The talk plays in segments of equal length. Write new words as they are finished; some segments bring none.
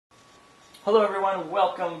Hello everyone,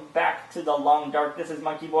 welcome back to the Long Dark. This is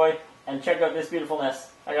MonkeyBoy, and check out this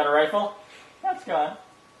beautifulness. I got a rifle. Now it's gone.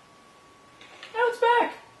 Now it's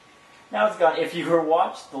back. Now it's gone. If you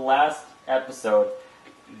watched the last episode,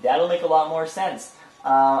 that'll make a lot more sense.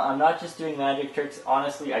 I'm not just doing magic tricks.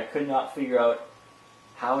 Honestly, I could not figure out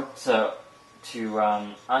how to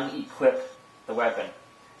unequip the weapon.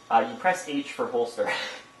 You press H for holster.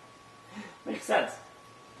 Makes sense.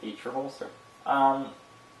 H for holster.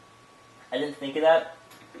 I didn't think of that,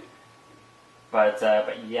 but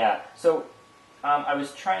yeah. So I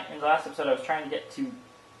was trying in the last episode. I was trying to get to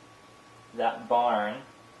that barn,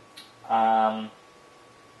 but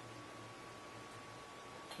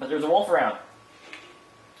there's a wolf around,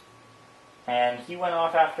 and he went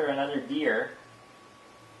off after another deer,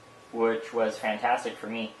 which was fantastic for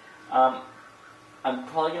me. I'm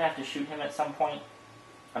probably gonna have to shoot him at some point,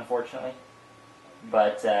 unfortunately,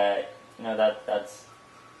 but you know that's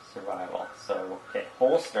survival. So, okay,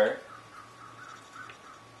 holster.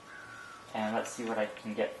 And let's see what I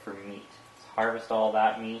can get for meat. Let's harvest all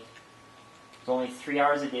that meat. There's only 3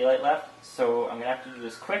 hours of daylight left, so I'm going to have to do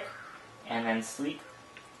this quick and then sleep.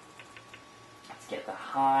 Let's get the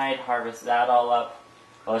hide, harvest that all up.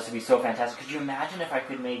 Oh, this would be so fantastic. Could you imagine if I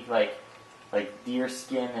could make like deer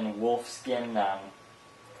skin and wolf skin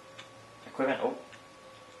equipment? Oh,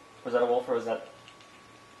 was that a wolf or was that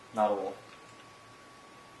not a wolf?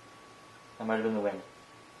 That might have been the wind.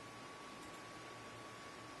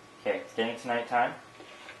 Okay, it's getting to nighttime.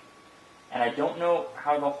 And I don't know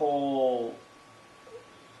how the whole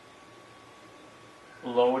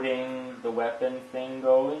loading the weapon thing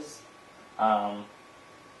goes.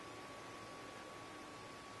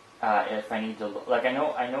 If I need to, like, I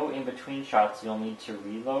know in between shots you'll need to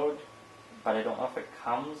reload, but I don't know if it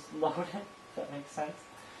comes loaded, if that makes sense.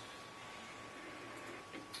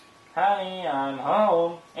 Hi, I'm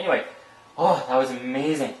home. Anyway. Oh, that was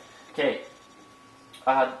amazing. Okay.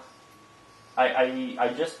 I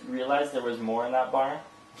just realized there was more in that barn.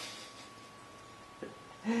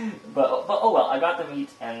 but oh well, I got the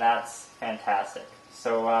meat and that's fantastic.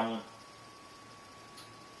 So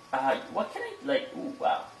what can I ooh,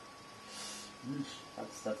 wow.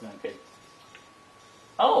 That's not good.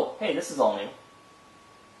 Oh, hey, this is all new.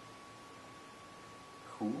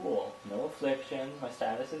 Cool. No afflictions. My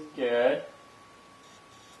status is good.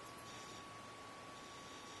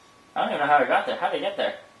 I don't even know how I got there. How did I get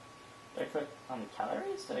there? Did I click on the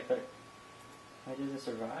calories? Did I click... How did it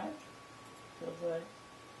survive? Feels like...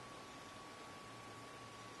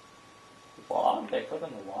 Log? Did I click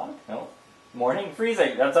on the log? No. Morning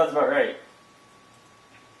freezing. That sounds about right.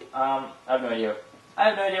 I have no idea. I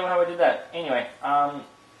have no idea how I did that. Anyway, I don't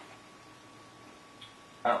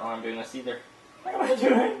know how I'm doing this either. What am I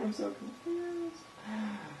doing? I'm so confused.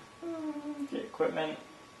 Okay, equipment.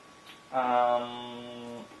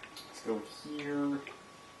 Let's go here.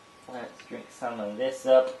 Let's drink some of this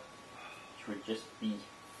up, which would just be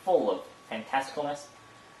full of fantasticalness.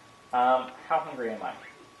 How hungry am I?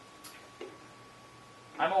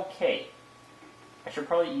 I'm okay. I should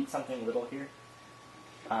probably eat something little here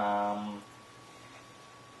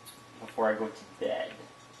before I go to bed.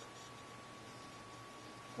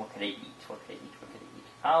 What could I eat? What could I eat? What could I eat?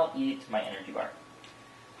 I'll eat my energy bar.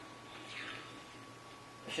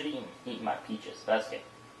 I should have eaten my peaches, but that's okay.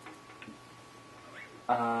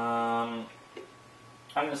 I'm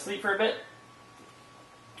gonna sleep for a bit.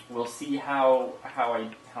 We'll see how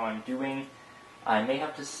I'm doing. I may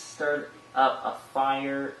have to start up a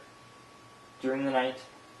fire during the night.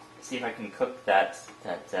 See if I can cook that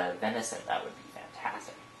venison. That would be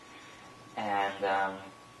fantastic. And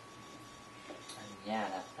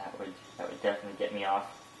yeah, that would definitely get me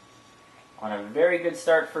off on a very good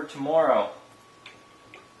start for tomorrow.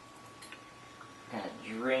 I'm gonna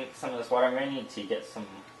drink some of this water. I'm gonna need to get some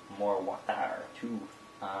more water too.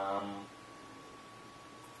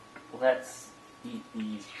 Let's eat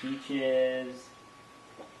these peaches.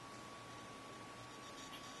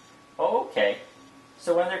 Oh, okay.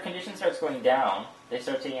 So when their condition starts going down, they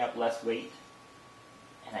start taking up less weight.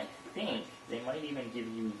 And I think they might even give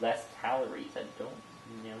you less calories. I don't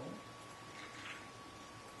know.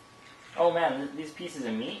 Oh man, these pieces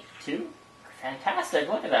of meat too? Fantastic,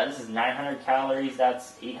 look at that. This is 900 calories,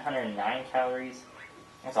 that's 809 calories.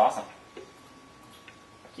 That's awesome. I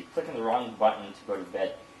keep clicking the wrong button to go to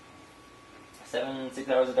bed. 6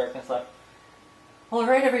 hours of darkness left.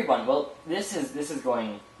 Alright everyone, well this is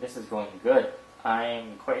going good.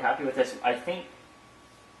 I'm quite happy with this. I think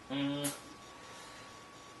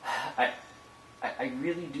I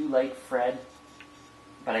really do like Fred,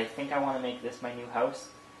 but I think I want to make this my new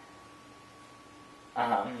house.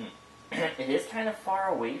 it is kind of far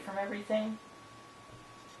away from everything,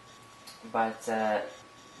 but I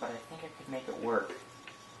think I could make it work.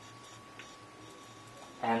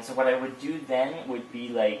 And so what I would do then would be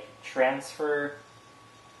like transfer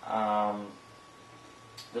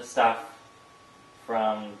the stuff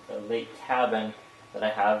from the lake cabin that I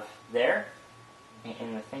have there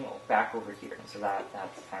in the thing back over here. And so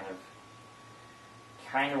that's kind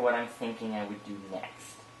of what I'm thinking I would do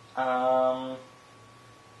next.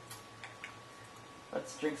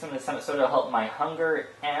 Let's drink some of the summit soda to help my hunger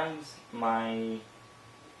and my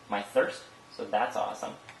thirst. So that's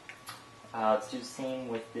awesome. Let's do the same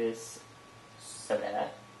with this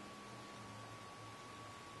soda.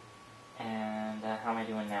 And how am I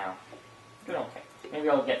doing now? Doing okay. Maybe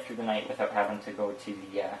I'll get through the night without having to go to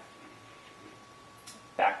the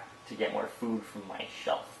back to get more food from my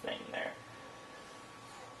shelf thing there.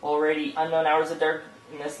 Already unknown hours of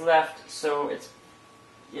darkness left, so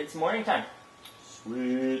it's morning time.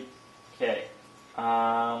 Sweet. Okay. So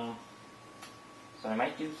I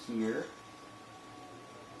might do here.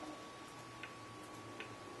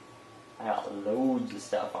 I got loads of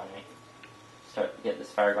stuff on me. Start to get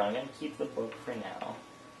this fire going. I'm going to keep the book for now.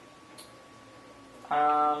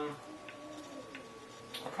 I'm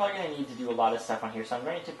probably going to need to do a lot of stuff on here, so I'm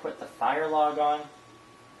going to put the fire log on.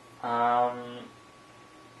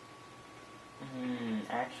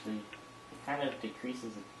 Actually, it kind of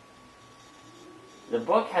decreases it. The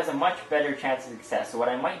book has a much better chance of success, so what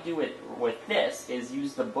I might do with this is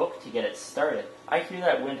use the book to get it started. I hear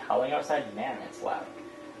that wind howling outside. Man, it's loud.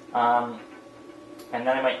 And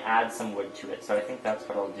then I might add some wood to it, so I think that's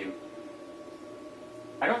what I'll do.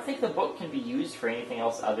 I don't think the book can be used for anything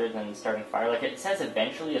else other than starting fire. Like, it says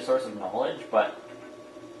eventually a source of knowledge, but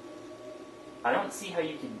I don't see how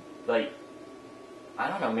you could, like, I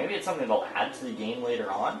don't know, maybe it's something they'll add to the game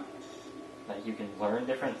later on. Like, you can learn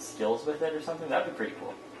different skills with it or something. That'd be pretty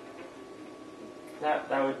cool.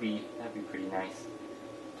 That'd be pretty nice.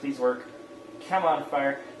 Please work. Come on,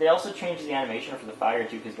 fire. They also changed the animation for the fire,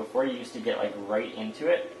 too, because before you used to get, like, right into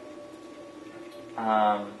it.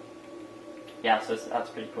 Yeah, so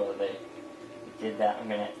that's pretty cool that they did that. I'm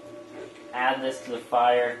going to add this to the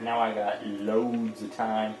fire. Now I got loads of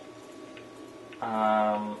time.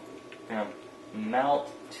 I'm going to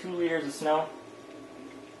melt 2 liters of snow.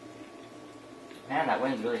 Man, that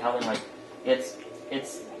wind's really howling. Like, it's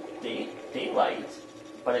daylight,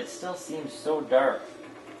 but it still seems so dark.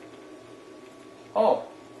 Oh,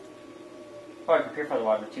 I can purify the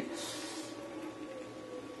water too.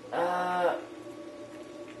 I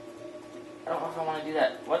don't know if I want to do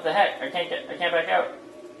that. What the heck? I can't back out.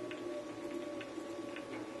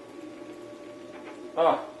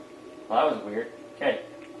 Oh, well, that was weird. Okay.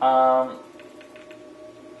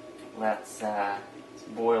 Let's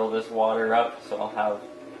boil this water up, so I'll have a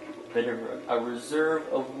bit of a reserve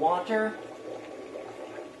of water.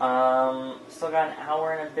 Still got an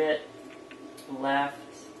hour and a bit left.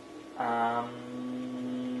 I'm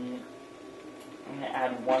going to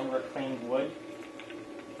add 1 reclaimed wood.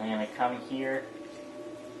 I'm going to come here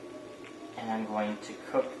and I'm going to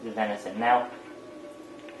cook the venison. Now,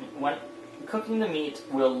 when cooking the meat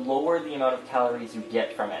will lower the amount of calories you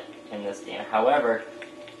get from it in this game. However,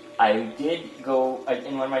 I did in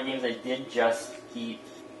one of my games, I did just eat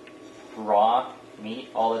raw meat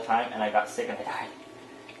all the time, and I got sick and I died.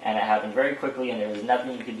 And it happened very quickly, and there was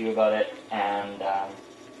nothing you could do about it, and I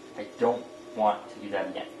don't want to do that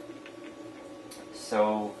again.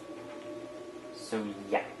 So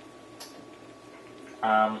yeah.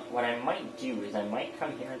 What I might do is I might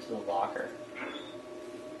come here into the locker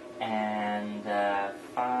and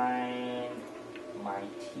find my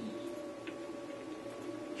tea.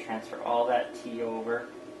 Transfer all that tea over.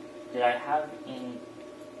 Did I have any?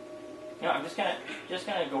 No, I'm just gonna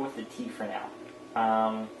go with the tea for now.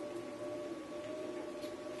 I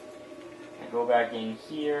go back in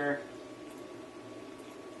here.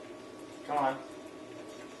 Come on.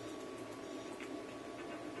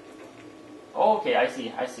 Oh, okay, I see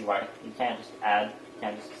why. You can't just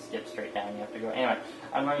skip straight down. You have to go. Anyway,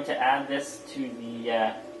 I'm going to add this to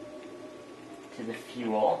the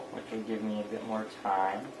fuel, which will give me a bit more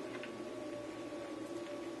time.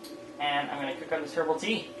 And I'm going to cook up this herbal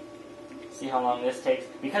tea. See how long this takes.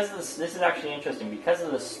 Because of this is actually interesting. Because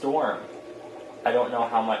of the storm, I don't know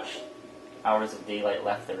how much hours of daylight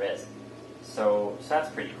left there is. So that's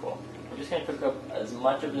pretty cool. I'm just going to cook up as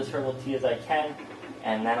much of this herbal tea as I can,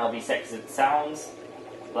 and then I'll be set, because it sounds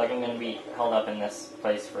like I'm going to be held up in this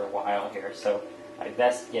place for a while here. So I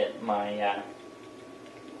best get my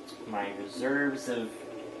my reserves of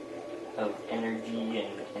energy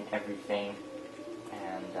and everything,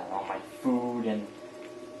 and all my food and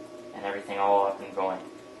and everything all up and going.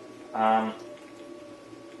 There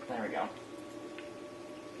we go.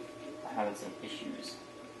 I'm having some issues.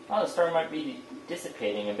 Oh, the storm might be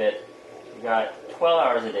dissipating a bit. We got 12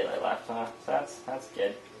 hours of daylight left, so that's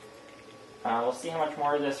good. We'll see how much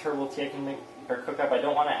more of this herbal tea I can make or cook up. I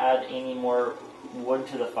don't want to add any more wood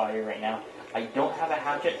to the fire right now. I don't have a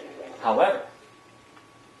hatchet. However,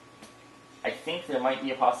 I think there might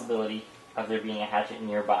be a possibility of there being a hatchet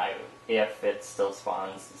nearby if it still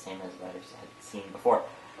spawns the same as what I had seen before.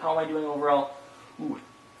 How am I doing overall? Ooh,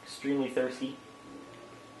 extremely thirsty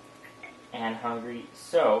and hungry.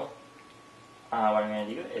 So, what I'm going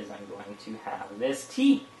to do is I'm going to have this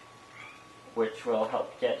tea, which will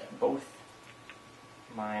help get both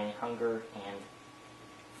my hunger and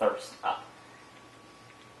thirst up.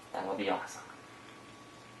 That'll be awesome.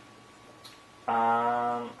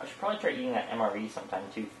 I should probably try eating that MRE sometime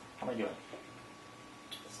too. How am I doing?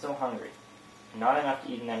 Still hungry. Not enough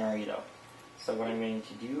to eat an MRE though. So what I'm going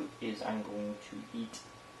to do is I'm going to eat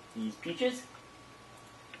these peaches.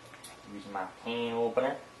 Using my can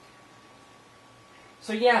opener.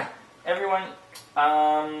 So yeah, everyone,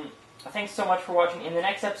 thanks so much for watching. In the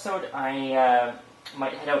next episode, I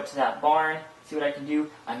might head out to that barn, see what I can do.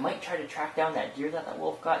 I might try to track down that deer that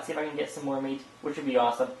wolf got, see if I can get some more meat, which would be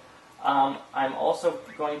awesome. I'm also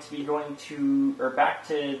going to be going back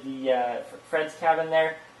to the Fred's cabin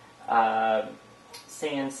there,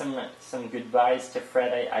 saying some goodbyes to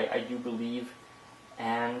Fred, I do believe.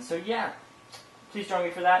 And so yeah, please join me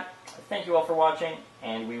for that. Thank you all for watching,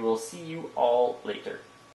 and we will see you all later.